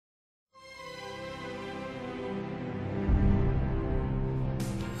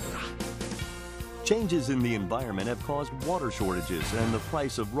Changes in the environment have caused water shortages and the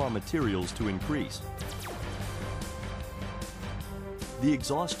price of raw materials to increase. The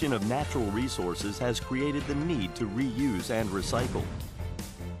exhaustion of natural resources has created the need to reuse and recycle.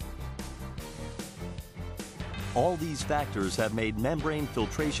 All these factors have made membrane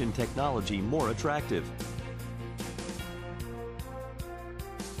filtration technology more attractive.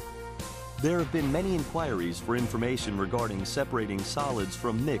 There have been many inquiries for information regarding separating solids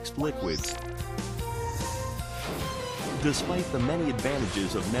from mixed liquids. Despite the many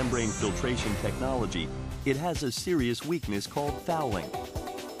advantages of membrane filtration technology, it has a serious weakness called fouling.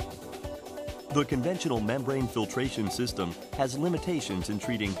 The conventional membrane filtration system has limitations in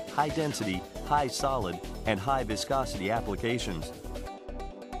treating high-density, high-solid, and high-viscosity applications.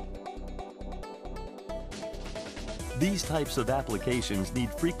 These types of applications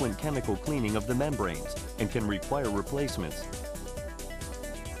need frequent chemical cleaning of the membranes and can require replacements.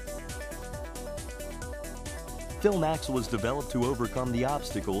 FilmX was developed to overcome the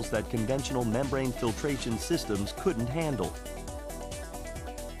obstacles that conventional membrane filtration systems couldn't handle.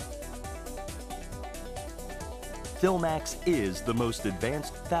 FilmX is the most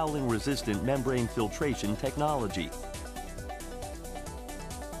advanced fouling-resistant membrane filtration technology.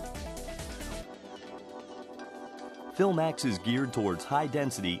 FilmX is geared towards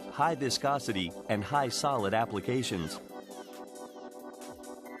high-density, high-viscosity, and high-solid applications.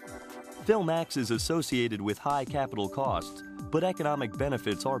 FilmX is associated with high capital costs, but economic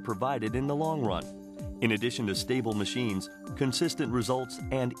benefits are provided in the long run, in addition to stable machines, consistent results,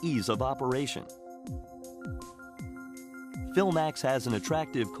 and ease of operation. FilmX has an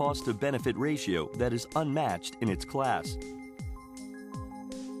attractive cost-to-benefit ratio that is unmatched in its class.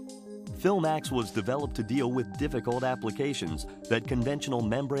 FilmX was developed to deal with difficult applications that conventional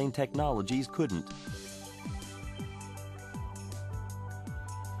membrane technologies couldn't.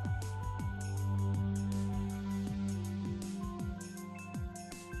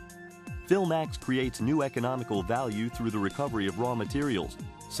 FilmX creates new economical value through the recovery of raw materials,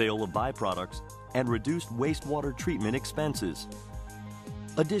 sale of byproducts, and reduced wastewater treatment expenses.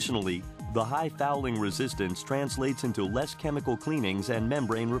 Additionally, the high fouling resistance translates into less chemical cleanings and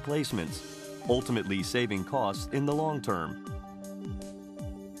membrane replacements, ultimately saving costs in the long term.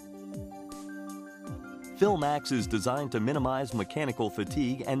 FilmX is designed to minimize mechanical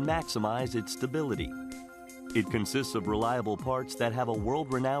fatigue and maximize its stability. It consists of reliable parts that have a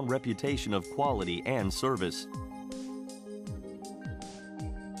world-renowned reputation of quality and service.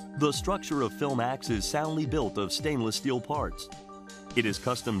 The structure of FilmX is soundly built of stainless steel parts. It is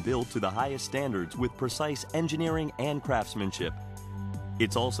custom built to the highest standards with precise engineering and craftsmanship.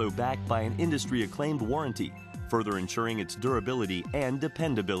 It's also backed by an industry-acclaimed warranty, further ensuring its durability and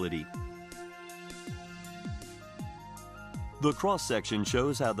dependability. The cross-section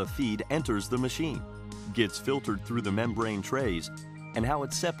shows how the feed enters the machine, gets filtered through the membrane trays, and how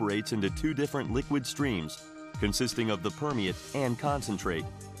it separates into two different liquid streams, consisting of the permeate and concentrate.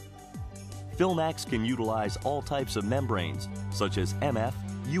 FilmX can utilize all types of membranes, such as MF,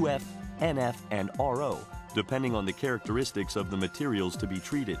 UF, NF, and RO, depending on the characteristics of the materials to be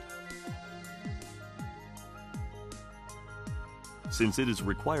treated. Since it is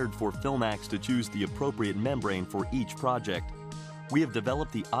required for FilmX to choose the appropriate membrane for each project, we have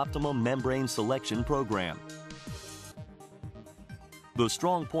developed the Optimum Membrane Selection Program. The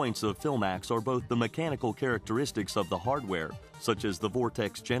strong points of FilmX are both the mechanical characteristics of the hardware, such as the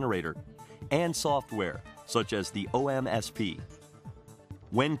vortex generator, and software, such as the OMSP.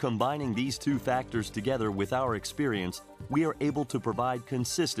 When combining these two factors together with our experience, we are able to provide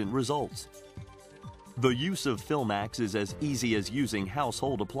consistent results. The use of FilmX is as easy as using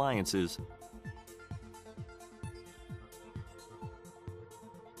household appliances.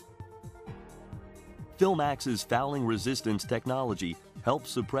 FilmX's fouling resistance technology helps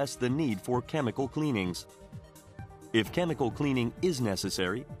suppress the need for chemical cleanings. If chemical cleaning is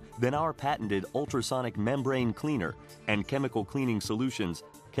necessary, then our patented ultrasonic membrane cleaner and chemical cleaning solutions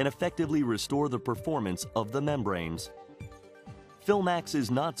can effectively restore the performance of the membranes. FilmX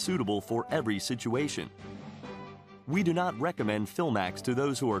is not suitable for every situation. We do not recommend FilmX to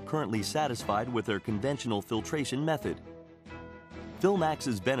those who are currently satisfied with their conventional filtration method.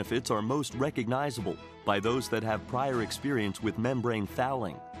 FilmX's benefits are most recognizable by those that have prior experience with membrane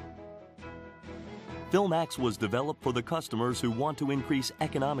fouling. FilmX was developed for the customers who want to increase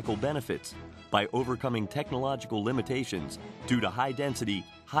economical benefits by overcoming technological limitations due to high-density,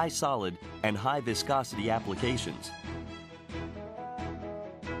 high-solid, and high-viscosity applications.